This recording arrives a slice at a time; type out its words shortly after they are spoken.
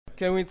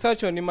Can we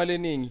touch on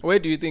Maleningi? Where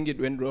do you think it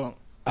went wrong?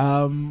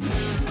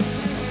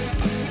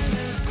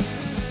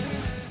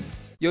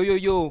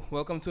 Yo,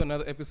 welcome to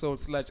another episode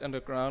 /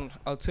 Underground,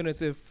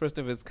 alternative, first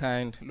of its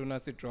kind,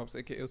 Lunacy Drops,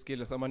 aka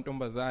Skidla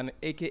Samantombazane,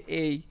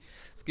 aka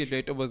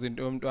Skidla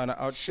Itobozintomtwana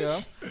out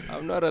here.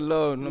 I'm not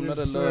alone,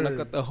 Sir. I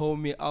got the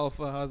homie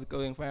Alpha. How's it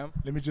going, fam?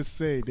 Let me just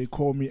say, they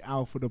call me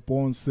Alpha, the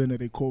born sinner.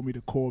 They call me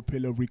the core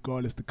pillar,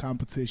 regardless the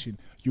competition.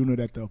 You know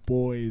that the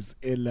boy is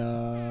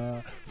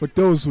illa. For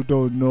those who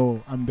don't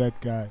know, I'm that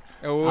guy.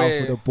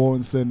 Alpha, the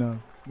born sinner.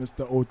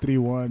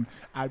 Mr031.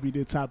 I be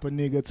the type of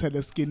nigga, tell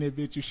a skinny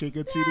bitch you shake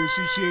her titty,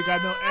 she ain't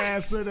got no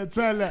ass to the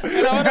teller.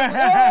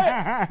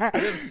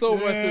 There's so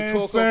much to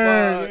talk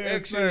about,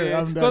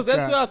 actually. Because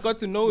that's where I got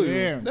to know you.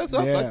 Yeah. That's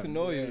where I got to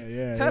know you.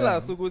 Yeah, Tell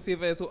us,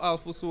 Ugusive,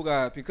 Alpha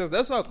Suga, because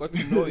that's where I got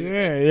to know you.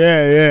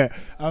 Yeah.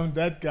 I'm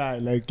that guy.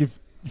 Like, if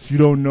you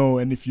don't know,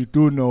 and if you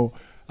do know,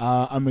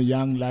 I'm a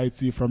young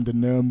lighty from the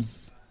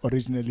Nerms,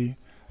 originally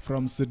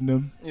from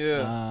Sydenham.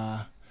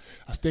 Yeah.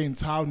 I stay in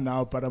town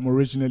now, but I'm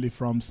originally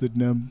from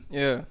Sydenham.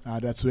 Yeah.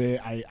 That's where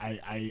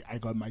I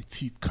got my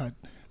teeth cut.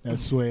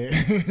 That's where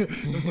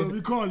that's what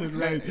we call it,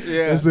 right?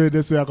 Yeah.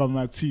 That's where I got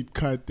my teeth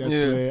cut. That's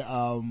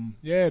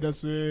where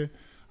that's where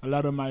a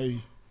lot of my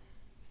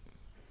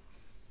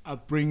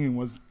upbringing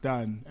was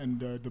done, and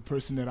the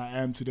person that I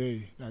am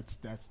today,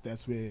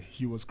 that's where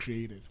he was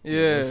created.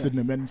 Yeah.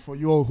 Sydenham. And for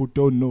you all who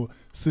don't know,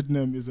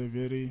 Sydenham is a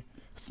very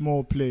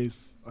small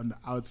place on the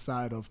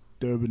outside of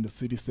Durban, the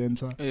city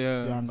center.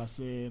 Yeah. I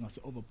say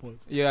Overport.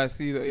 Yeah, I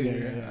see that.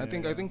 Yeah. I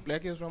think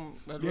Black is from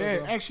that. Yeah,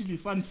 also. actually,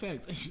 fun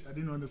fact. I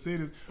didn't want to say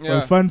this. Yeah.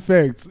 But fun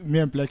fact, me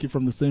and Blackie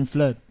from the same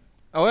flat.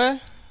 Oh, yeah?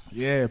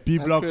 Yeah, B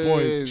Block That's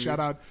boys. crazy.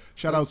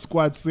 Shout out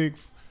Squad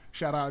 6.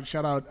 Shout out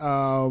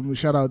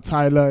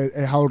Tyler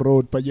at Hull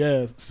Road. But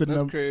yeah,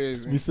 That's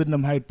crazy. we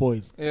Sydenham Height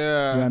boys.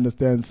 Yeah. You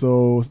understand?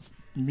 So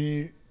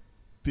me,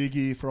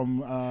 Biggie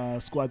from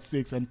Squad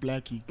 6 and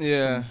Blackie from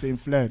the same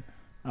flat.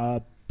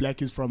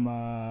 Blackie's from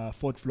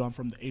 4th floor. I'm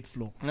from the 8th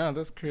floor. No,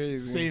 that's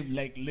crazy. Same,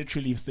 like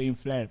literally same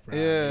flat, bro.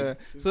 Yeah.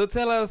 So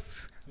tell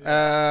us,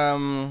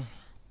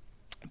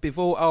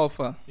 before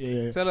Alpha,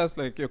 tell us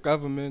like your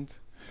government.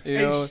 You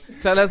know,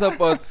 tell us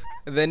about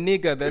the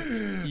nigga that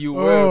you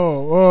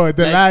were.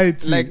 The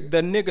light. Like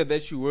the nigga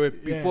that you were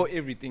before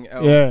everything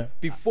else. Yeah.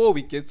 Before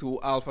we get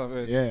to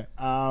Alphabet. Yeah.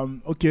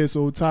 Okay,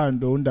 so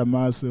Tando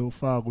undamase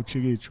ufaku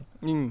chikicho.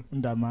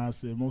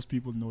 Undamase. Most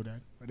people know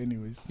that. But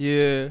anyways.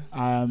 Yeah.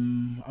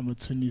 I'm a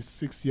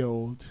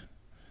 26-year-old.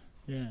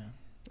 Yeah.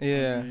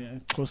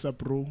 Kosa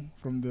Bro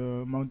from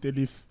the Mount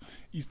Elif,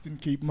 Eastern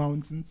Cape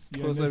Mountains.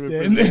 You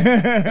understand?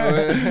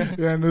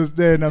 You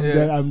understand?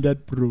 I'm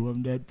that bro,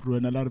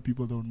 and a lot of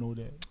people don't know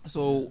that.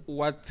 So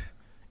what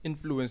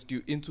influenced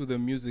you into the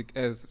music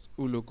as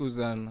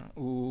Ulokuzan,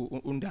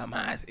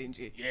 Undamas,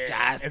 just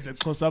as a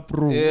Kosa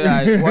Bro?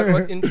 Yeah.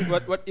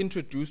 What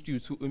introduced you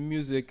to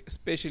music,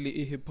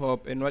 especially hip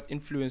hop, and what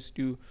influenced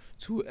you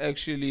to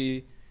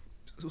actually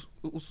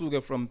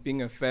usuka from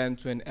being a fan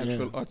to an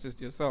actual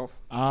artist yourself?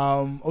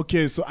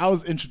 Okay, so I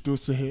was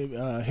introduced to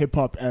hip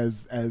hop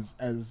as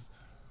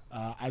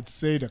I'd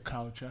say the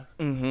culture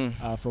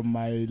from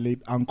my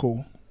late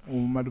uncle,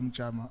 Madam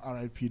Chama,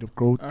 R.I.P. the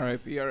GOAT.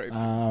 R.I.P.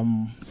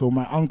 So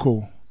my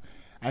uncle,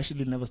 I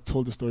actually never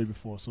told the story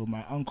before. So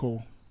my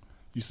uncle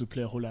used to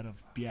play a whole lot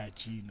of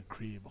B.I.G. in the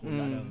crib, a whole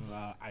lot of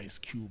Ice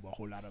Cube, a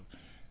whole lot of.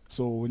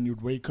 So when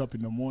you'd wake up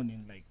in the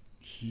morning, like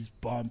he's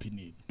bumping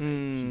it.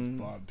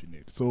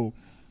 So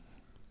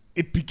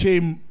it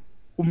became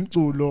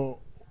umculo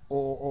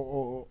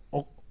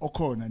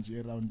okhona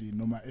nje around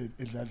noma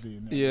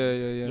edladleni.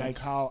 Yeah. Like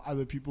how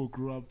other people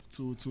grew up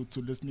to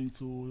listening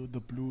to the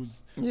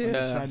blues on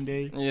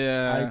Sunday.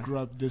 Yeah. I grew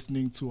up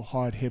listening to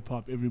hard hip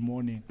hop every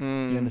morning.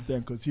 You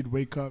understand? Because he'd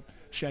wake up,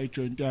 shy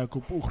joint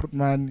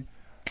man,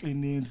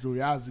 cleaning,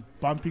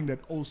 bumping that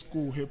old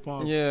school hip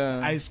hop. Yeah.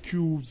 Ice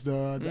Cubes,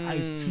 the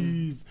Ice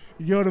Teas.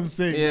 You get what I'm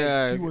saying?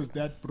 Yeah. Like, he was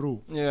that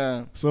bro.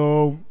 Yeah.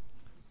 So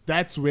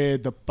that's where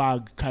the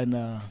bug kind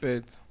of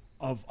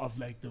of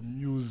like the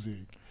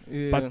music.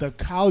 Yeah. But the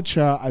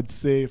culture, I'd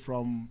say,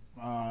 from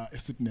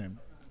Sydenham.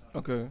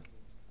 Okay.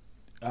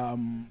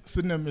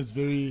 Sydenham is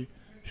very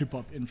hip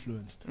hop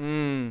influenced.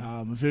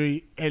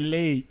 Very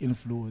LA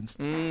influenced.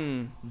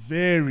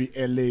 Very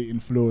LA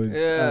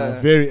influenced. Yeah.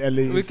 Very LA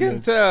influenced. We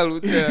can tell.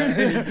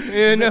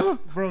 You know?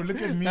 Bro,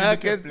 look at me. I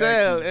can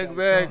tell.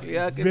 Exactly.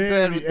 I can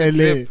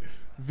tell.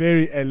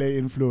 Very LA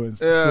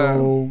influenced. Yeah.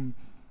 So,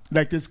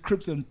 like, there's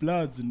Crips and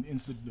Bloods in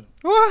Sydenham.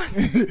 What?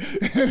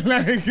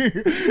 Like,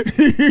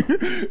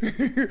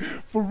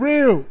 for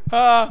real.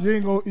 You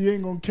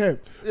ain't gonna cap.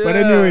 Yeah. But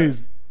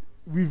anyways,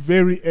 we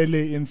very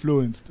LA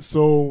influenced.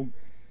 So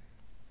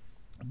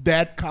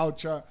that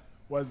culture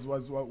was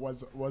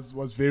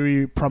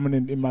very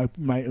prominent in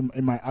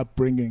my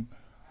upbringing.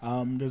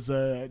 There's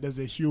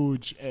a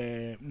huge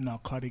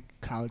narcotic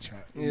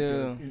culture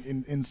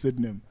in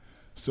Sydenham.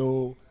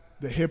 So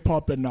the hip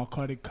hop and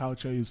narcotic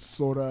culture is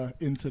sort of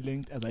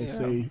interlinked, as I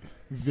say,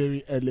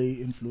 very LA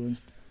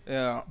influenced.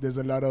 Yeah. There's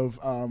a lot of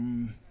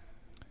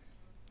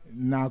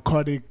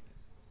narcotic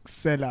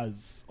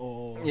sellers or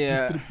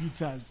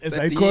distributors, as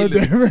The I call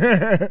dealers.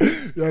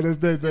 them. You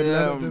understand?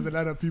 Yeah. There's a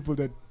lot of people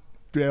that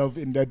delve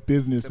in that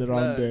business The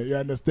around there. bloods. You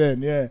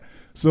understand? Yeah.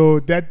 So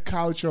that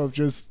culture of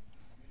just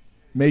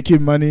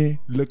making money,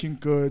 looking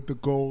good, the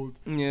gold,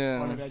 all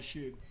Yeah. of that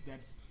shit,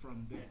 that's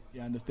from there.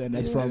 You understand?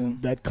 That's Yeah.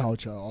 from that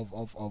culture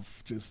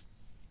of just,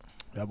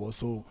 yeah, well,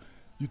 so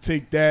you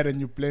take that and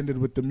you blend it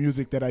with the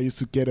music that I used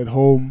to get at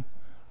home.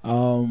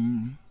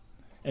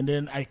 And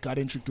then I got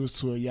introduced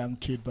to a young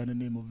kid by the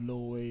name of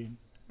Lil Wayne.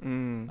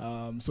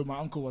 So my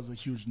uncle was a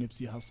huge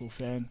Nipsey Hussle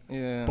fan.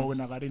 Yeah. But when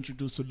I got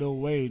introduced to Lil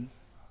Wayne,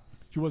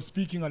 he was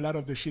speaking a lot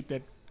of the shit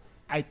that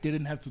I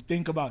didn't have to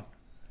think about.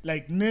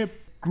 Like Nip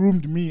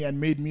groomed me and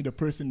made me the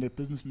person, the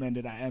businessman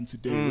that I am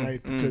today,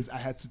 right? Because I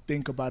had to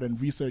think about and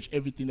research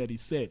everything that he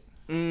said.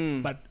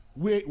 But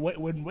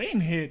when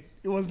Wayne hit,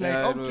 it was like,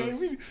 Yeah, it okay,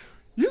 was-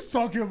 he's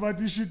talking about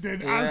this shit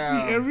that I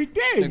Yeah. see every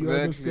day. You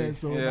Exactly. understand?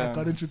 So when Yeah. I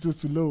got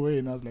introduced to Lil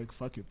Wayne, I was like,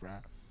 fuck it,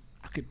 bruh.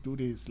 I could do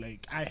this.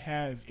 Like, I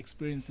have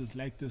experiences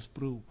like this,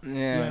 bro.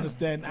 Yeah. You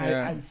understand?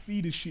 Yeah. I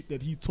see the shit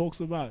that he talks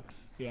about.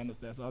 You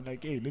understand? So I was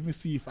like, hey, let me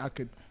see if I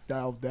could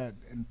delve that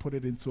and put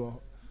it into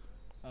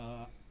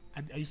a...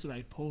 I used to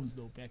write poems,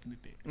 though, back in the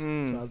day.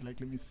 So I was like,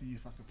 let me see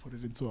if I could put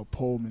it into a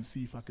poem and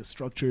see if I could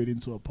structure it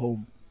into a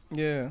poem.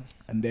 Yeah.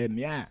 And then,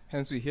 yeah.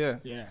 Hence we here.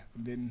 Yeah.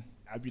 And then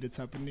I'll be the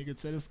type of nigga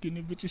tell the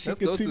skinny bitches Let's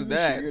she go can to see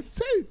that. she can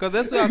say. Because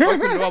that's what I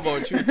got to know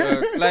about you.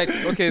 Like,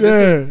 okay,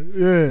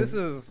 Yeah, this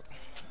is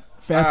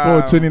Fast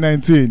forward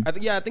 2019.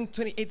 I think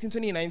 2018,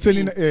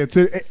 2019.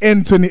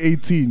 End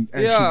 2018,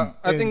 actually. Yeah,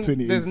 I End think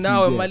 2018, there's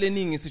now a yeah.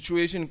 Maleningi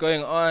situation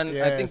going on.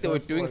 Yeah, I think they were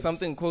fast doing forward.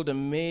 something called a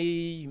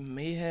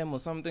mayhem or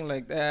something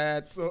like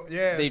that. So,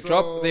 yeah. They so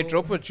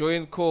drop a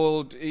joint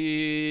called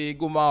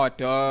Gumawa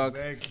Dog.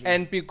 Exactly.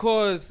 And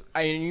because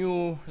I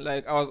knew,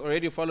 like, I was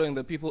already following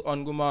the people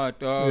on Gumawa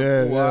Dog,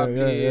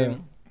 Yeah.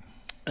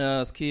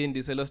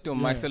 Skindy, Celestial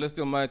Mike. Yeah.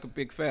 Celestial Mike, a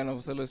big fan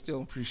of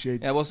Celestial.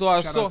 Appreciate Yeah, it. but so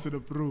I Shout saw out to the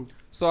brew.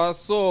 So I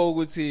saw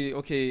Gucci,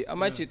 okay,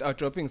 Amachit are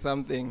dropping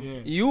something. Yeah.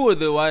 You were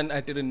the one I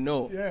didn't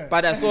know. Yeah.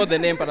 But I saw the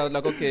name, but I was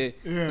like, okay,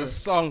 Yeah. the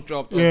song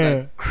dropped. I was Yeah.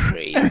 like,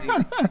 crazy.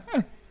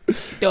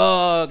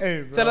 Dog.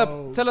 Hey, tell,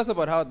 bro. tell us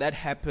about how that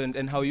happened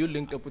and how you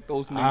linked up with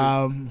those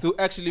niggas to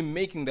actually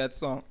making that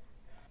song.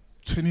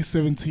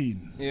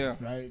 2017. Yeah.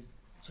 Right?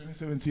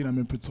 2017, I'm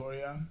in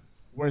Pretoria.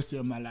 Worst year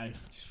of my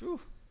life. Shoo.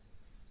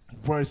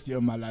 Worst year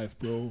of my life,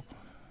 bro.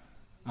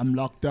 I'm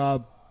locked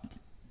up.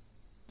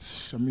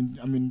 I'm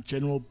in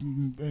general,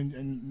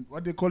 and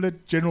what they call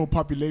it, general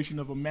population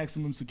of a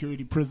maximum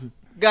security prison.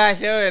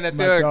 Gosh, you're in a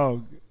My dog.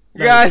 dog,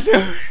 Gosh,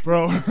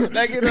 bro,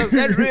 like it was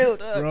that real,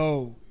 dog.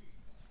 bro,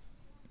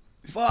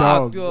 Fuck,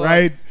 dog, dog.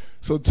 right?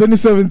 So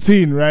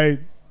 2017, right?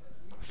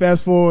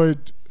 Fast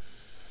forward,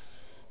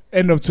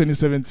 end of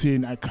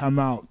 2017, I come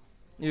out.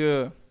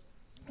 Yeah.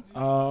 I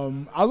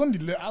was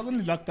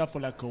only locked up for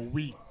like a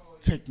week,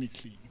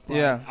 technically. But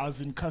Yeah. I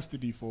was in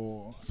custody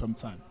for some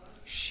time.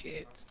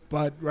 Shit.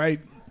 But right,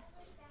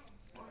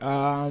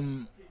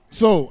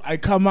 so I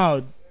come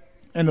out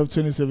end of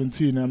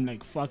 2017. And I'm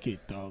like, fuck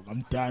it, dog.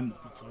 I'm done.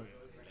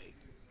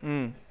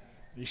 Like,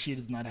 this shit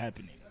is not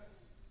happening.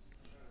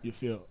 You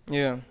feel?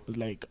 Yeah. It's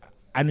like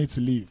I need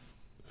to leave.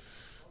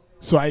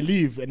 So I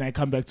leave and I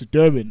come back to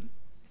Durban,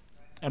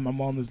 and my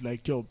mom is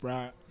like, yo,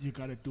 bruh, you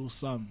gotta do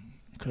something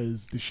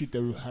because the shit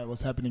that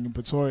was happening in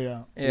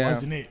Pretoria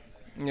wasn't it.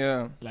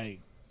 Yeah. Like,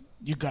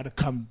 you gotta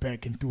come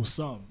back and do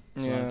some.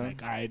 So I was Yeah.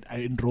 like, I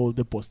enrolled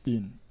the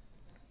posting.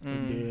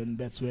 And then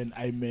that's when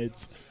I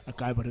met a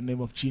guy by the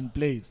name of Gene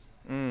Blaze.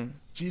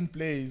 Gene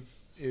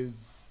Blaze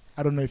is,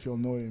 I don't know if you'll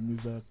know him,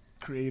 he's a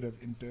creative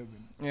in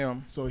Durban. Yeah.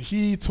 So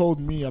he told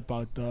me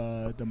about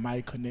the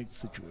My Connect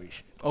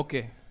situation.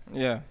 Okay.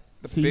 Yeah.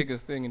 The See?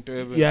 biggest thing in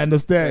Durban. Yeah,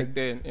 understand? Back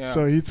then. Yeah.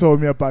 So he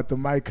told me about the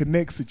My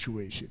Connect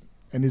situation.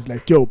 And he's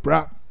like, yo,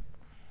 bruh,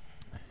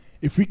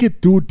 if we could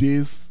do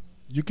this,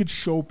 you could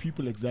show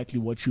people exactly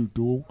what you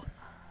do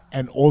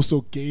and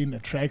also gain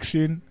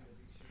attraction,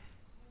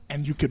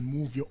 and you can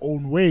move your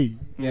own way. You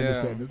Yeah.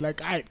 understand? It's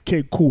like, all right,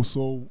 okay, cool.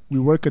 So we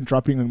work on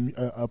dropping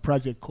a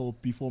project called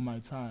Before My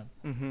Time.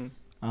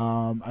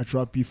 I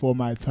dropped Before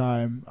My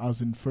Time. I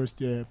was in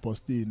first year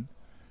posting.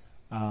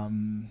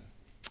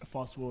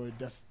 Fast forward,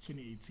 that's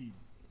 2018.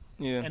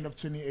 Yeah. End of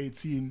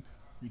 2018,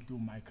 we do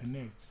My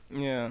Connect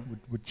Yeah.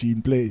 with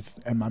Gene Blaze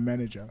and my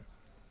manager.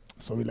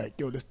 So we're like,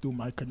 yo, let's do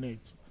My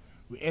Connect.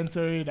 We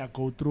enter it, I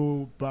go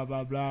through, blah,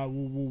 blah, blah,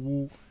 woo, woo,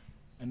 woo.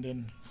 And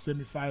then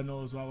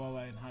semifinals, wah, wah, wah,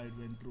 and how it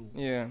went through.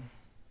 Yeah.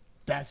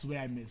 That's where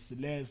I met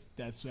Celeste.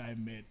 That's where I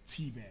met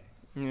T-Bag.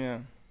 Yeah.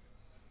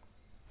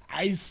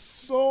 I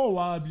saw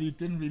Wobbly,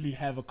 didn't really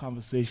have a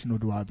conversation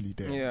with Wobbly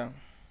there. Yeah.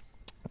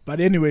 But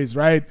anyways,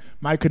 right,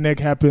 My Connect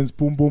happens,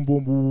 boom, boom,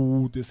 boom,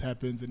 boom, this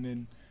happens. And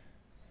then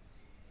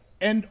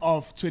end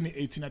of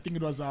 2018, I think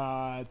it was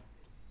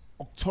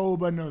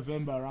October,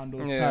 November, around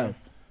those Yeah. time.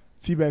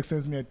 T-Bag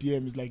sends me a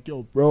DM. He's like,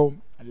 yo, bro,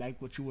 I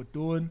like what you were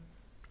doing.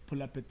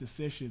 Pull up at the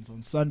sessions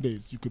on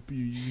Sundays. You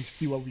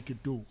see what we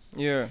could do.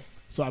 Yeah.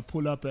 So I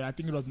pull up, and I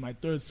think it was my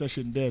third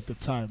session there at the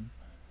time.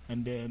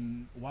 And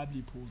then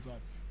Wobbly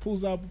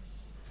pulls up.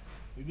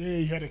 Yeah,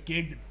 he had a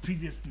gig the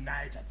previous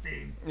night, I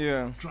think.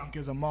 Yeah. Drunk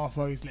as a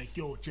motherfucker. He's like,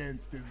 yo,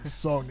 gents, there's a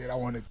song that I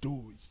want to do.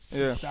 He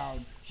sits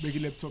down, make a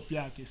laptop,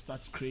 he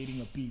starts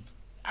creating a beat.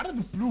 Out of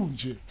the blue,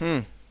 nje.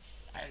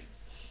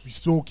 We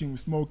smoking, we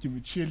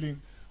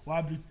chilling.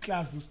 While we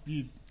class this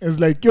beat. It's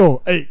like,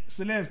 yo, hey,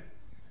 Celeste,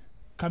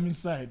 come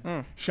inside.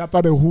 Sharp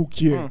at the hook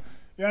here.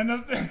 You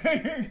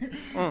understand?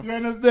 You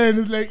understand?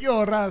 It's like,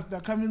 yo,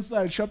 Rasta, come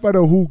inside. Sharp at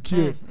the hook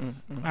here.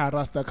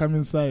 Rasta, come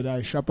inside.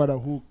 I sharp at the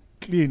hook.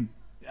 Clean.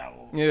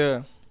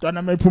 Yeah.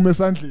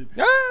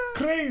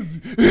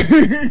 Crazy.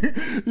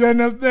 You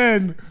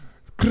understand?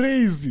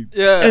 Crazy.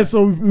 Yeah. And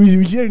so we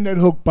were hearing that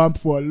hook bump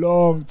for a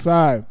long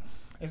time.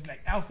 It's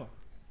like, Alpha,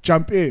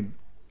 jump in.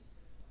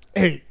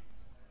 Hey.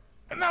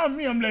 And now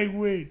I'm like,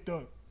 wait,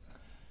 dog.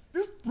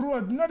 This bro,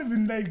 not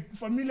even like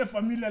familiar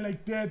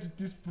like that with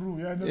this bro.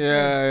 You understand?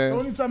 Yeah. The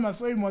only time I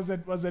saw him was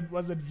at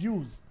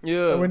Views.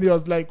 Yeah. When he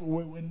was like,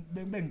 when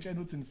Bang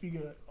Channelton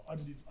figure on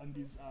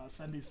these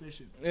Sunday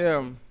sessions.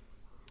 Yeah.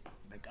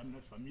 Like, I'm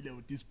not familiar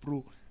with this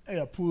bro.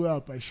 Hey, I pull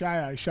up, I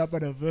sharp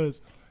at a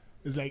verse.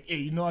 It's like, hey,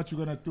 you know what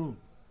you're gonna do?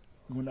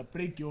 You're gonna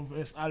break your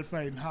verse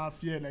alpha in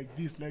half here, like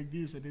this, and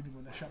then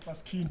you're gonna sharp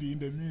us Kindi in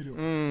the middle.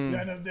 You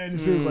understand?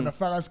 So you're gonna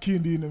fag us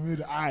Kindi in the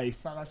middle. Aye,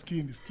 fag us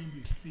Kindi,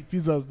 three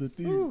pizzas the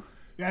thing. Ooh.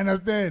 You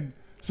understand?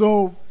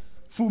 So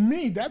for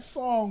me, that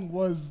song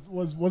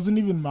wasn't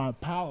even my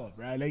power,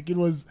 right? Like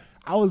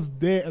I was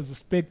there as a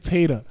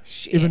spectator.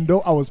 Shit. Even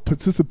though I was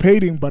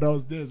participating, but I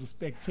was there as a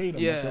spectator.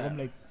 Yeah. I'm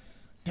like,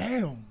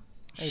 damn.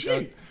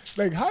 Shit.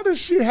 Like, how does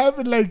shit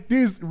happen like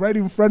this right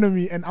in front of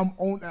me, and I'm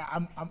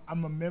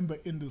a member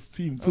in this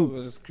team too.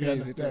 Oh, that's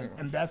crazy.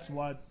 And that's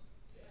what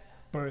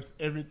birthed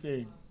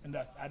everything. And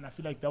I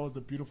feel like that was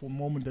the beautiful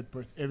moment that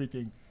birthed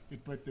everything.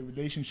 It birthed the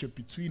relationship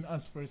between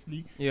us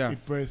firstly. Yeah.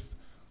 It birthed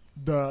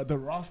the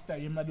roster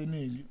in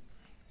Maleningi.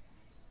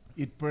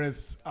 It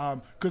birthed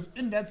because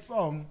in that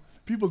song,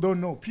 people don't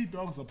know Pete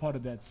Dog's a part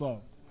of that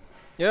song.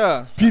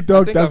 Yeah. Pete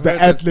Dog does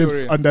the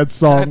ad-libs on that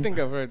song. I think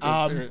I've heard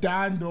that.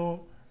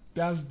 Dando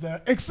does the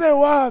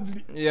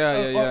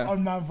Exewabli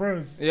on my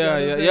verse.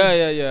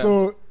 Yeah.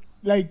 So,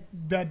 like,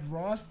 that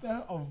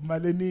roster of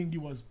Maleningi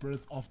was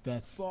birthed off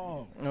that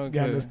song. Okay.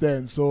 You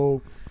understand?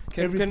 So,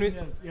 can we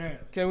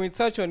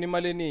touch on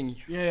Maleningi?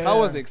 Yeah. How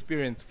was the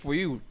experience for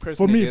you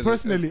personally? For me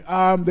personally,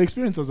 the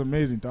experience was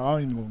amazing. I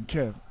don't even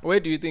care.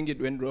 Where do you think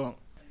it went wrong?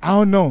 I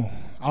don't know.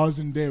 I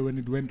wasn't there when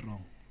it went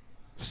wrong.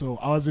 So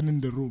I wasn't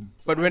in the room.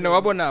 But when I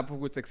when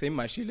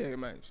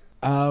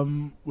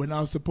I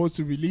was supposed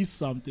to release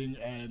something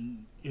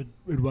and it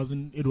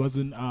wasn't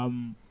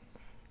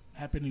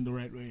happening the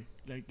right way.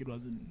 Like, it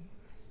wasn't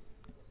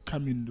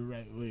coming the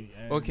right way.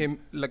 Okay,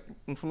 like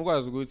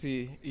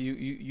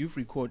you've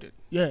recorded.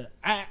 Yeah.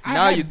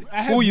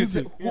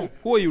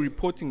 Who are you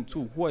reporting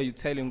to? Who are you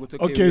telling?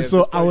 Okay,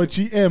 so our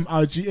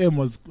GM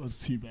was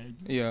T-Bag.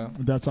 Yeah.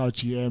 That's our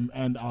GM,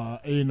 and our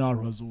A&R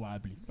was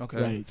Wabli.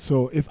 Okay. Right.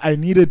 So if I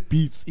needed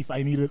beats, if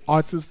I needed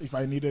artists, if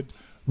I needed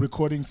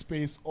recording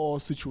space or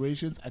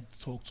situations, I'd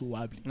talk to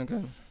Wabli.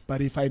 Okay.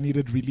 But if I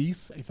needed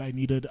release, if I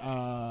needed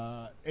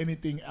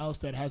anything else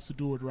that has to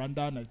do with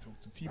rundown, I talk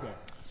to T-Bag.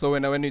 So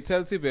when you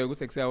tell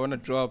T-Bag, I want to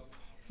drop,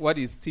 what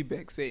is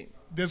T-Bag saying?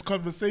 There's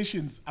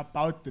conversations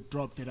about the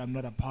drop that I'm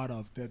not a part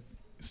of that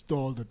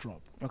stall the drop.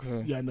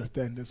 Okay. You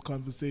understand? There's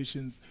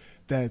conversations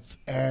that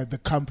the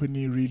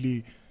company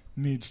really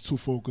needs to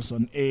focus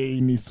on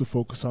A, needs to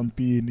focus on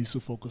B, needs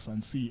to focus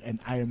on C, and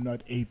I am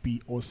not A,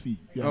 B, or C.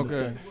 You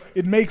understand? Okay.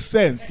 It makes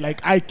sense.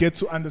 Like, I get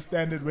to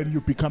understand it when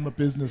you become a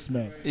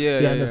businessman. Yeah,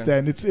 you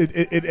understand?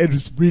 Yeah.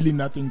 It's really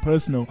nothing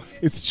personal.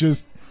 It's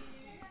just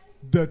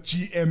the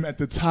GM at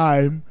the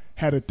time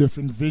had a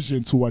different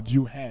vision to what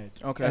you had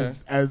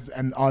as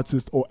an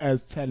artist or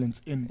as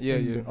talent in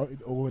the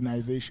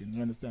organization.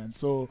 You understand?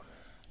 So,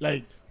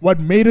 like, what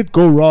made it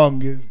go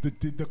wrong is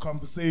the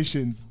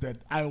conversations that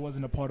I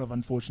wasn't a part of,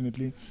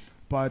 unfortunately.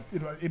 But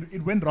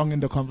it went wrong in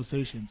the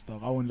conversations,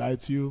 dog. I won't lie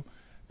to you.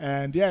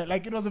 And yeah,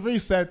 like, it was a very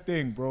sad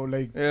thing, bro.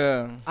 Like,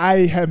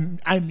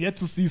 I'm yet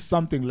to see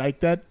something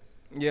like that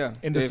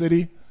in the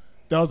city.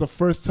 That was the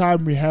first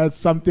time we had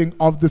something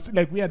of this.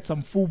 Like, we had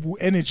some FUBU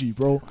energy,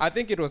 bro. I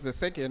think it was the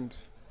second.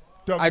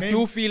 I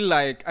do feel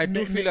like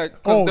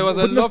because there was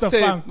a love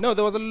tape. No,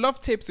 there was a love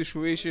tape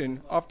situation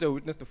after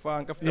Witness the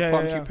Funk, after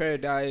Palm Tree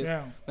Paradise.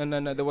 Yeah.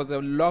 No, there was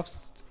a love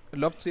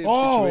tape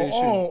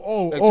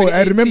situation.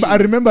 I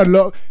remember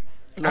love.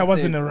 I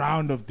wasn't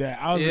around of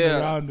that. I wasn't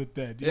around with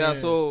that. Yeah,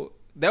 so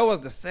that was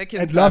the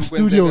second at Love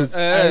Studios.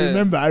 I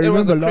remember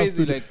Love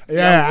Studios.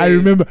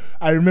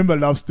 I remember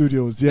Love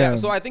Studios. Yeah.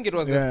 So I think it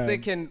was the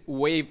second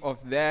wave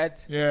of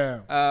that. Yeah.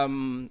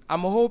 I'm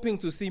hoping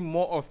to see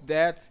more of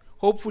that.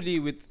 Hopefully,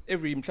 with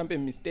every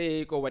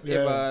mistake or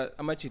whatever,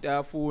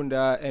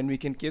 and we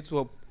can get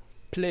to a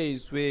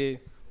place where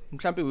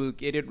will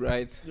get it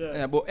right.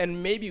 Yeah.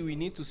 And maybe we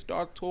need to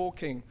start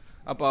talking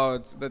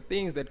about the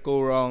things that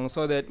go wrong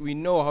so that we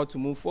know how to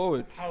move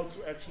forward. How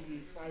to actually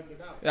find it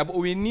out. Yeah, but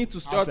we need to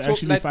How start to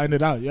actually find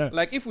it out, yeah.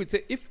 Like if we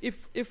take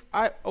if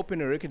I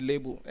open a record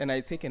label and I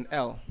take an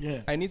L,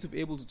 Yeah. I need to be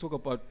able to talk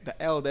about the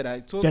L that I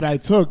took.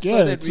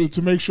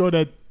 To make sure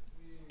that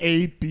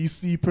A, B,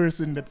 C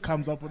person that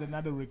comes up with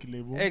another record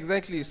label.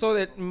 Exactly. So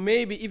that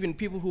maybe even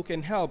people who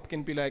can help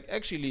can be like,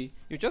 actually,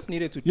 you just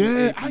needed to do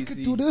Yeah, A, B, I could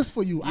C. do this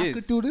for you. I Yes.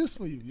 could do this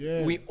for you.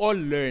 Yeah. We all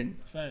learn.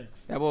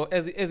 Facts. Yeah, but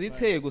as it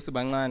says,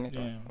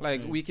 Yeah,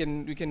 like facts. we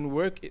can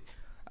work it.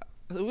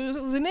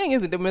 Ziningi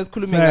izinto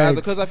mesikhuluma ngazo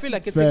because I feel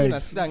like it's taking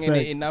us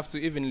enough to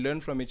even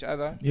learn from each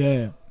other.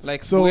 Yeah.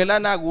 Like So-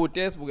 sibukelana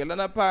kude,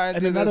 sibukelana phansi,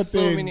 And another there's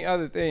so thing- many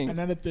other things.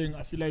 Another thing,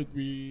 I feel like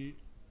we,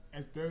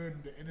 as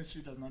Durban, the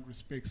industry does not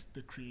respect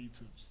the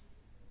creatives.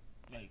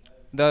 Like,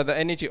 The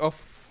energy of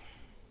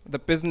the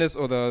business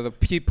or the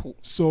people.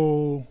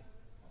 so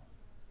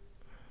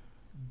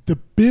the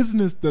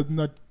business does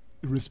not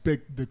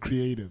respect the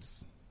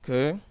creatives.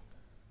 Okay.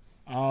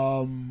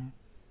 I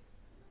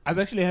was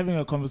actually having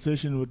a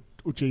conversation with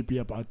JP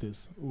about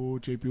this.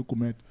 JP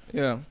Ukumet.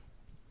 Yeah.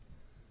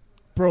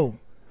 Bro,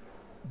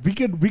 we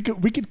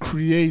could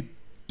create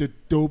the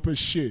dopest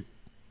shit.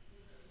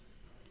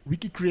 We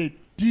could create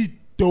the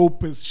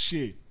dopest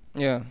shit,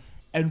 Yeah.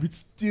 and we'd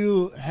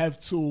still have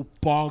to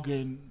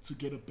bargain to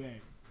get a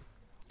bag.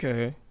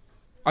 Okay.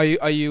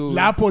 Are you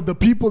Lapo, the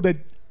people that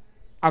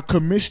are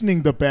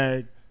commissioning the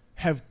bag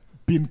have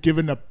been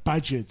given a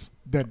budget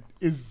that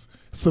is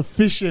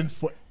sufficient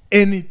for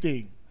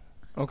anything.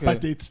 okay?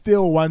 But they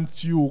still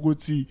want you,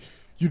 Guti,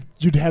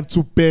 you'd have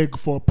to beg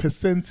for a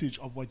percentage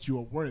of what you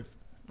are worth,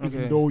 Okay.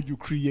 even though you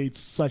create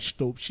such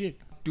dope shit.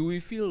 Do we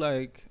feel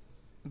like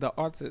the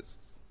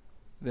artists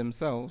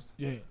themselves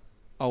Yeah.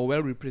 are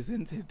well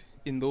represented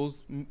in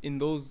those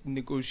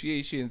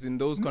negotiations, in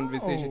those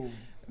conversations? No.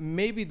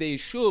 Maybe they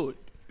should.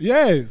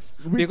 Yes.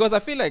 Because I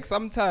feel like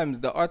sometimes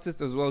the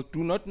artists as well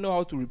do not know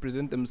how to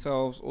represent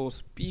themselves or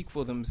speak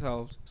for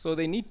themselves. So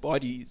they need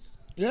bodies.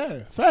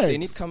 Yeah, facts. They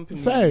need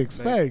companies,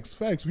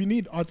 Facts. We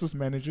need artist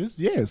managers,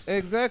 yes.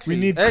 Exactly.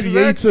 We need Exactly.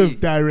 creative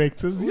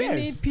directors, We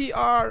yes. need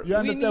PR. You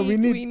understand? We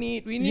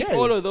need yes,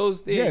 all of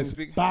those things.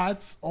 Yes,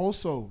 but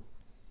also,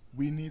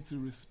 we need to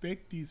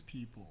respect these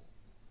people.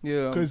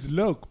 Yeah. Because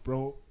look,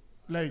 bro,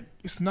 like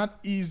it's not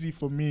easy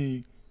for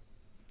me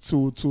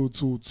to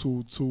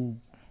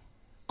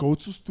go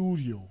to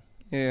studio,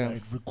 Yeah.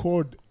 right,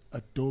 record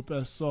a dope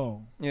ass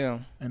song, Yeah.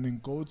 and then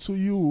go to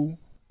you,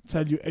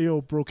 tell you, hey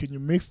yo, bro, can you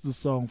mix the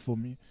song for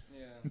me? Yeah.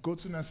 And go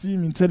to Nasim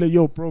and tell her,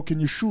 yo, bro, can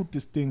you shoot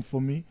this thing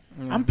for me?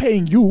 Mm. I'm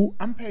paying you,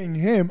 I'm paying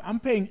him, I'm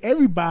paying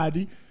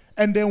everybody,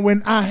 and then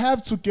when I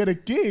have to get a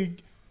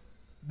gig,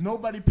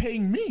 nobody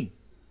paying me.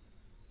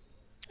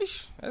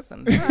 Ish, that's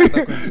another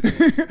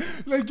conversation.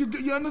 Like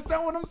you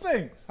understand what I'm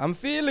saying? I'm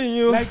feeling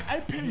you. Like I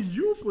pay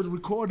you for the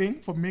recording,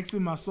 for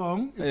mixing my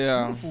song. It's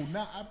Yeah. beautiful.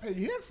 Now I pay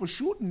him for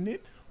shooting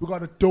it. We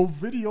got a dope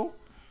video.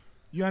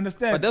 You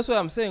understand? But that's what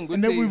I'm saying.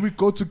 and then when we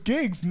go to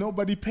gigs,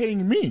 nobody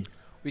paying me.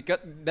 we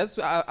got. That's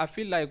why I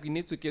feel like we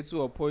need to get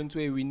to a point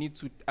where we need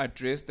to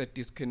address the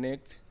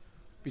disconnect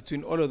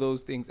between all of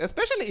those things,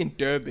 especially in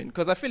Durban,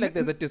 because I feel like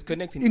there's a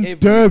disconnect in every.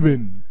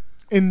 Durban.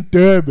 In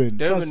Durban.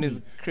 Durban trust is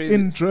me.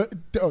 crazy.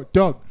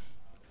 Dog.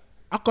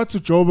 I got to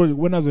Joburg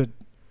when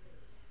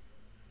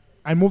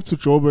I moved to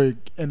Joburg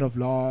end of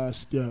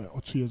last year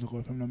or 2 years ago,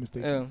 if I'm not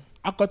mistaken. Yeah.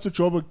 I got to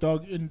Joburg,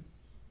 dog, in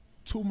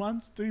 2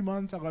 months, 3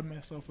 months, I got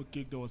myself a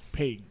gig that was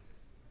paying.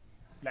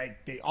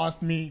 Like, they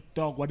asked me,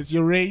 dog, what is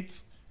your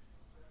rate?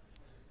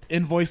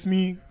 Invoice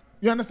me.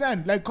 You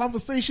understand? Like,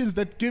 conversations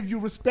that give you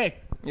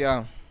respect.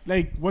 Yeah.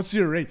 Like, what's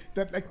your rate?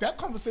 That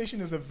conversation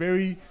is a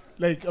very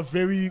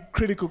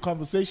critical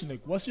conversation.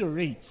 Like, what's your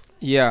rate?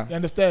 Yeah. You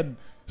understand?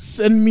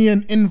 Send me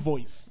an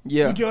invoice.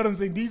 Yeah. You get what I'm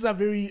saying? These are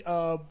very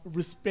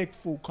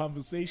respectful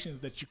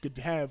conversations that you could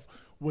have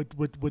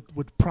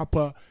with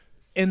proper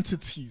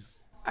entities.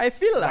 I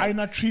feel Why like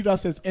not treat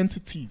us as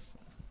entities?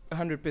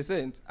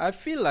 100%. I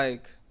feel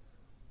like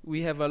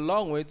we have a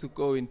long way to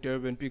go in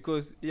Durban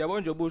because Yeah.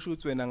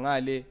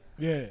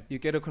 you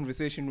get a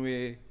conversation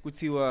where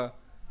kutiwa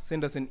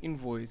send us an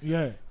invoice.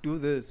 Yeah. Do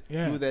this.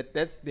 Yeah. Do that.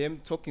 That's them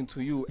talking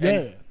to you.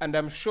 Yeah. And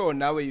I'm sure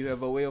now you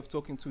have a way of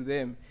talking to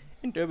them.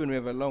 In Durban, we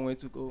have a long way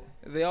to go.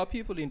 There are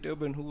people in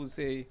Durban who will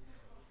say,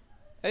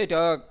 "Hey,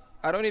 dog,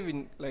 I don't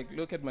even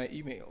look at my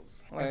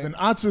emails." As an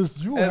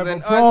artist, you As have a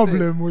an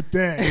problem with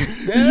that.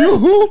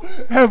 You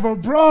have a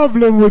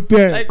problem with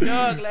that. Like,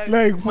 dog,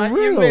 Like, for my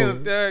real.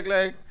 emails,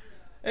 dog,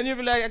 and you'll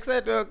be like, I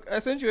said, dog, I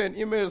sent you an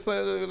email, so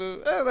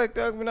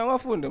dog, mina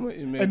ngafunda my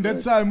email. And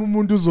that time,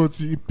 umuntu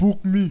zoti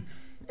book me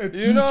at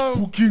You know,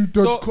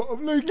 thisbooking.com.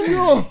 I'm like,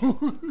 yo.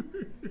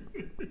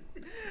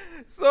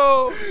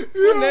 So,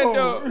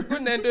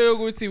 kunento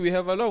yokuthi we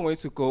have a long way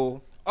to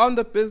go on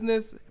the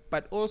business,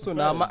 but also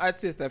now my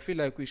artist, I feel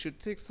like we should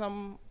take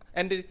some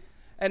and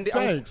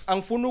Thanks.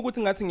 angifuna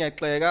ukuthi ngathi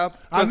ngiyagxeka.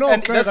 I know,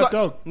 And that's Xeka, why-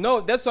 dog.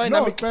 No, that's why No,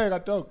 nami-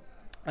 Xeka, dog.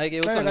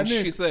 Ake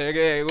utangishise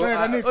ake.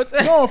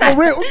 No, for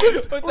real.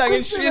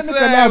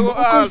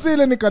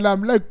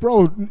 Like,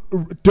 bro,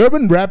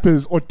 Durban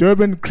rappers or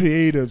Durban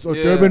creatives or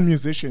Durban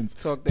musicians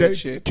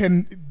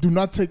do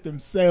not take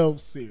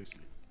themselves seriously.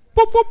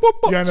 You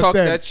understand? Talk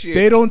that shit.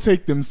 They don't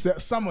take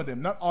themselves. Some of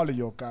them, not all of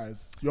y'all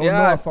guys. Y'all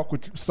know I fuck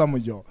with some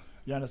of y'all.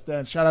 You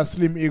understand? Shout out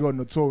Slim Ego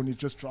Noto, he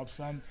just dropped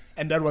some,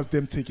 and that was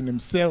them taking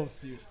themselves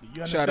seriously.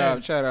 You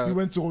understand? Shout out. He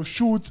went to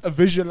shoot a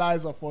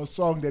visualizer for a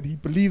song that he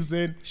believes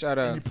in,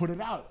 and he put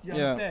it out. You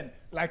understand?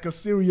 Like a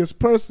serious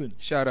person.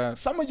 Shout out.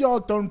 Some of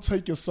y'all don't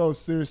take yourself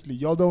seriously.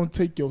 Y'all don't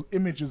take your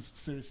images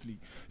seriously.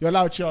 Y'all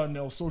out here on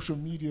your social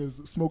medias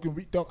smoking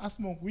weed. Dog, I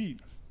smoke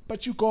weed.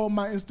 But you go on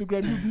my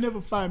Instagram, you'd never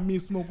find me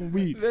smoking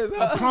weed.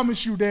 I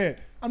promise you that.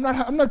 I'm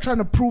not trying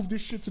to prove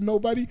this shit to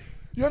nobody.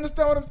 You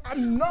understand what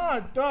I'm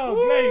not, dog.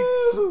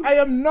 Like, I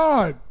am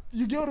not.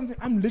 You get what I'm saying?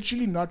 I'm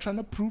literally not trying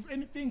to prove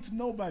anything to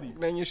nobody.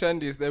 Then you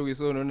Shandis that we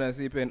saw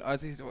Nonasip, and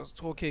artist was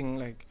talking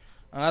like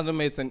another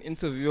mate's an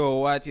interview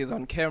or what, he's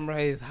on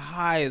camera, he's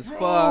high as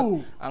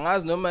fuck.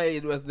 And no matter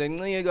it was the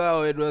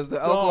nigga, it was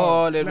the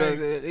alcohol,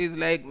 he's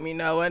like me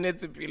now, I wanted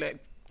to be like,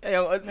 hey,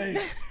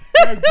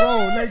 like, bro,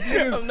 like,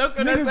 I'm not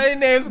gonna say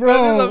names,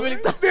 bro.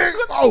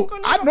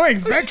 I know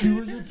exactly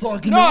what you're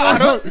talking about. I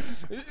don't.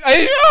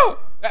 I know.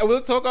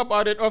 We'll talk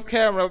about it off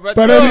camera, but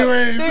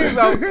anyways,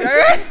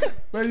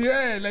 but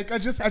yeah, like I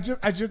just,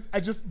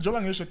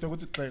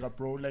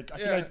 bro. Like I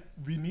feel like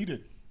we need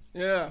it.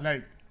 Yeah.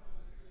 Like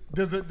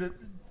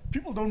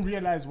people don't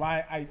realize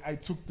why I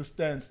took the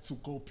stance to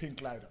go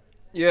Pink Lighter.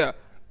 Yeah.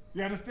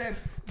 You understand?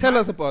 Tell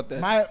us about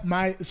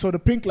that. So the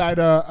Pink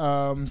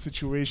Lighter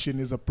situation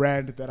is a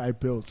brand that I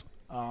built.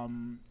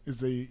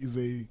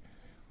 It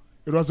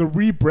was a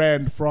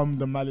rebrand from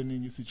the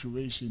Maleningi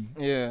situation.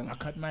 Yeah. I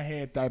cut my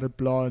hair, dyed it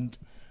blonde.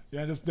 You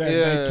understand?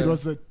 Yeah. Like it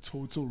was a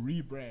total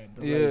rebrand.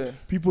 Yeah.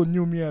 Like, people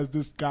knew me as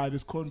this guy,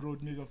 this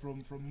cornroad nigga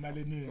from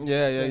Maleningi.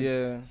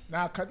 Yeah.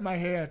 Now I cut my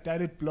hair,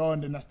 dyed it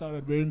blonde, and I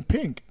started wearing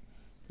pink.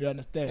 You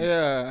understand?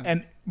 Yeah.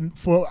 And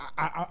for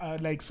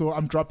so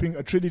I'm dropping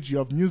a trilogy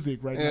of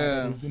music right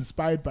now that is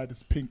inspired by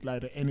this Pink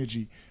Lighter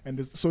energy, and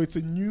so it's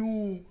a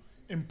new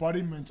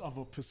embodiment of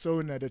a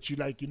persona that you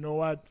like. You know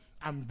what?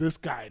 I'm this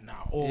guy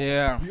now, or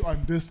we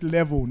on this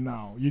level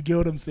now. You get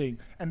what I'm saying?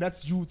 And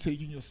that's you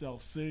taking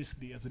yourself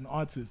seriously as an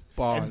artist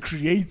and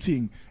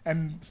creating,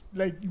 and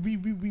like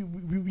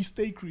we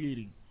stay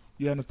creating.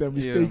 You understand?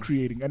 We stay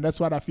creating, and that's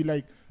what I feel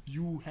like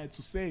you had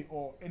to say,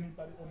 or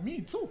anybody, or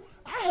me too.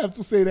 I have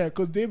to say that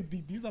because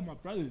these are my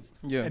brothers.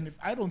 Yeah. And if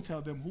I don't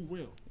tell them, who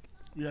will?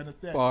 You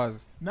understand?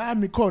 Now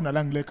I'm kona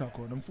lang leka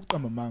kona. Mfuka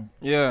mamang.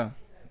 Yeah.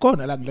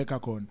 Kona lang leka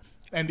kona.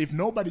 And if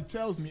nobody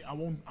tells me, I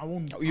won't.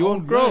 You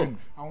won't grow. Learn.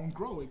 I won't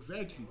grow.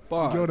 Exactly. You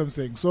get what I'm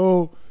saying?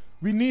 So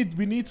we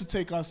need to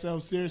take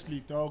ourselves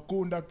seriously. Dog,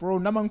 kunda bro.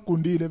 Naman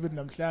kundi level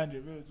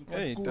namhlanje.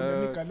 Hey,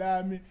 kunda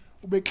nikalami.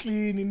 Ube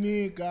clean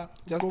nigga.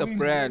 Just the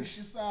brand.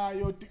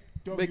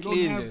 Dog,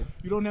 you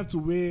don't have to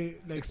wear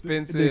like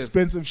the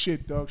expensive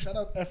shit, dog. Shout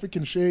out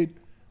African Shade.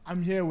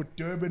 I'm here with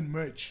Durban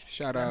merch.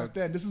 Shout out.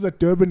 Understand? This is a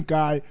Durban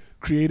guy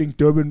creating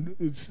Durban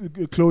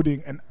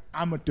clothing, and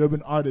I'm a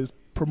Durban artist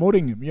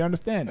promoting him. You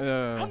understand?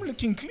 I'm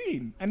looking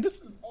clean, and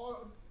this is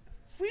all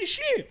free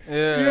shit.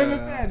 Yeah. You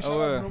understand? Shout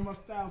out Noma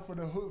Style for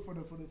the hood, for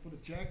the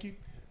jacket.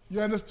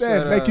 You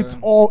understand? Like it's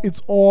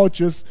all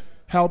just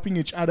helping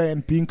each other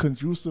and being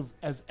conducive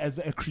as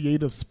a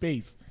creative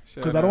space.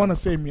 Because I don't want to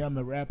say I'm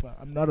a rapper.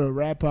 I'm not a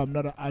rapper. I'm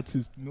not an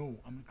artist. No,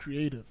 I'm a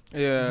creative.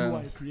 Yeah. You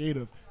are a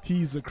creative.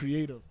 He's a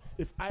creative.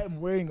 If I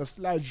am wearing a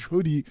Sludge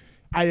hoodie,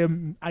 I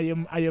am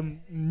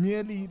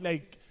merely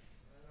like,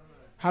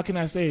 how can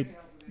I say it?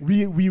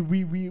 We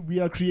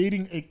are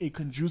creating a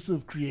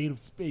conducive creative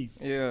space.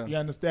 Yeah. You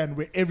understand?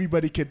 Where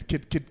everybody could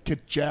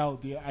gel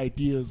their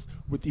ideas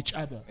with each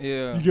other.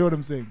 Yeah. You get what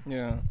I'm saying?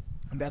 Yeah.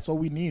 And that's what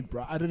we need,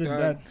 bro. Other than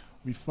that,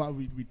 we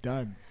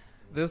done.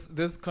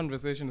 This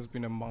conversation has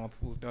been a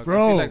mouthful, dog.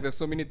 Bro, I feel like there's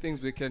so many things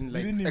we can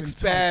like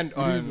expand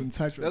on.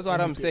 That's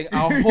what I'm saying.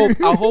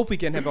 I hope we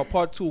can have a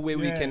part 2 where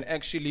we can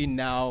actually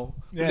now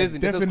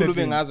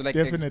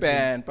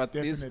expand. But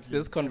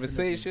this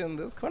conversation.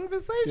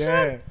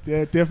 Yeah,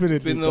 definitely.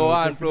 It's been the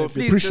one, bro.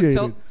 Please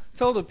just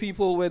tell the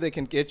people where they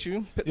can get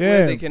you.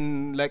 Where they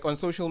can, like, on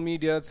social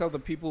media, tell the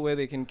people where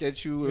they can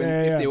get you,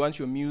 and if they want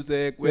your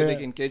music, where they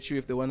can get you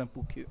if they want to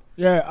book you.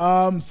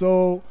 Yeah.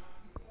 So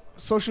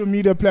social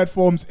media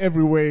platforms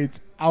everywhere.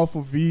 It's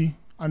Alpha V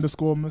 _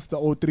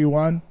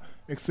 Mr031,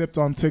 except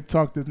on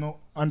TikTok. There's no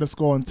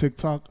underscore on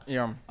TikTok.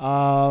 Yeah.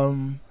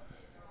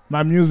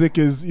 My music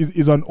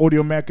is on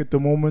Audio Mac at the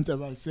moment. As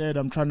I said,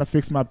 I'm trying to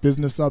fix my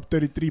business up.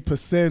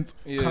 33%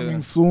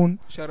 coming soon.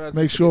 Shout out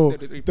Make to sure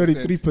 33%.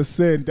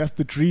 33%. That's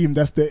the dream.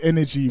 That's the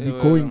energy.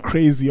 We're going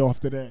crazy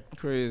after that.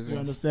 Crazy. You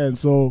understand?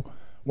 So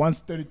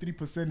once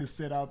 33% is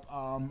set up,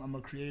 I'm gonna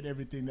create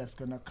everything that's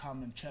gonna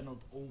come and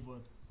channeled over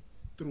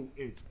through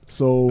it.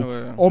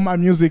 So all my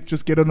music,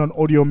 just get it on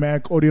Audio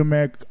Mac.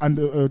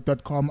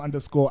 AudioMac.com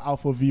 _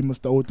 Alpha V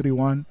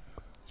Mr031.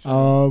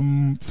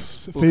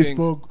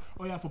 Facebook.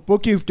 For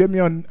bookings, get me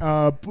on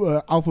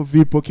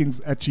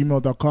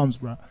alphavbookings@gmail.com,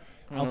 bro.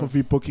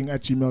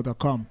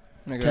 alphavbooking@gmail.com.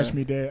 Okay. Catch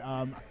me there.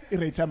 I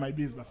time my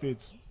business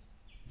bafethu.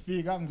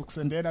 Fika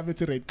ngizokusendela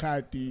bethi red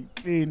card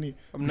clean.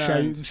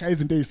 Ngishaya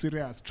izinto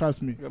eziserious,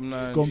 trust me.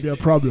 It's going to be a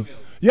problem.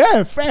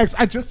 Yeah, facts.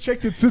 I just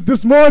checked it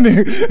this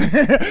morning.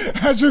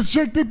 That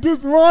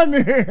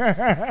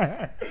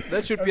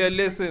should be a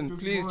lesson.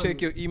 Please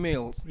check your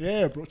emails.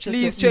 Yeah, bro.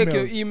 Please check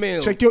your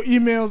emails. Check your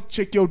emails.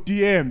 Check your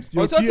DMs.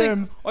 Your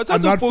DMs are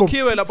not for...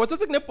 But what's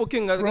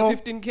booking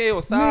 15K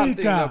or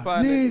something?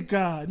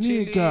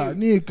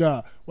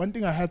 Nigga. One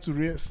thing I had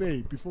to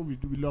say before we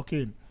lock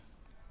in.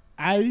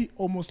 I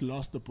almost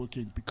lost the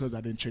booking because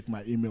I didn't check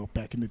my email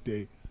back in the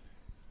day.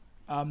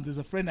 There's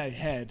a friend I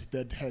had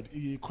that had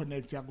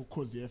connect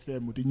Yakukozi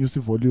FM with the news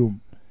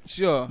volume.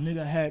 Sure.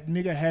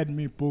 Nigga had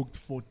me booked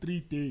for 3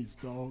 days,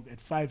 dog, at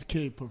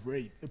 5K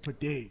per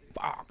day.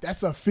 Fuck.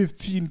 That's a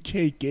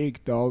 15K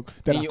gig, dog,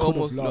 that I could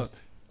have lost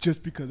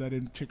just because I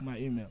didn't check my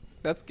email.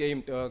 That's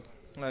game, dog.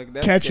 Like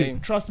that's Catch game.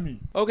 it, trust me.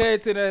 Okay,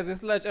 Tinas, it's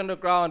Slash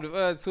Underground.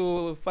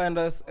 To find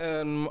us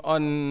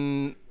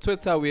on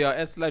Twitter, we are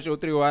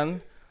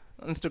 @Slash031.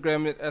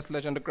 Instagram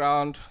at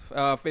 @Underground,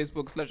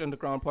 Facebook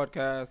 /Underground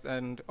Podcast,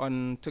 and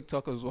on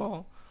TikTok as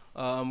well.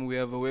 We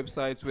have a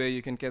website where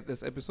you can get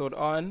this episode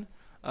on,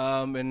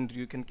 and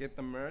you can get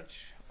the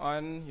merch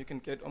on. You can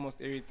get almost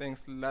everything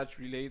Slash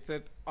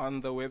related on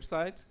the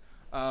website.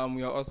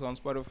 We are also on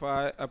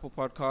Spotify, Apple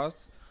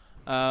Podcasts,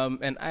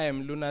 and I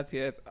am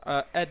Lunati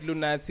at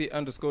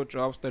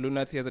Lunati_drops. The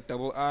Lunati has a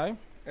double I,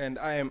 and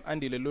I am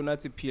Andile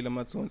Lunati Pila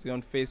Matunzi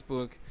on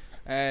Facebook.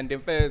 And in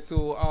fact,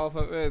 to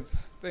Alphabet,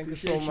 thank you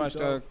so much,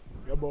 dog.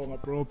 Yeah,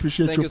 bro.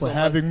 Appreciate you for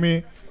having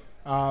me.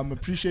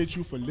 Appreciate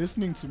you for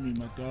listening to me,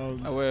 my dog.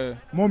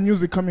 More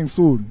music coming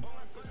soon.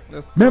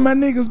 Let's go. Man, my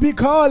niggas be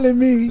calling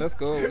me. Let's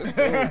go. Sure. The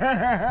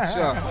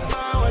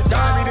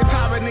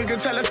top of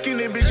nigga tell her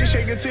skinny bitch, she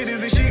shake her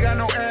titties and she got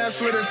no ass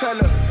with her. Tell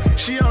her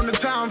she on the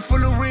town full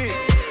of red.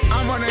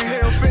 I'm on the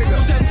hill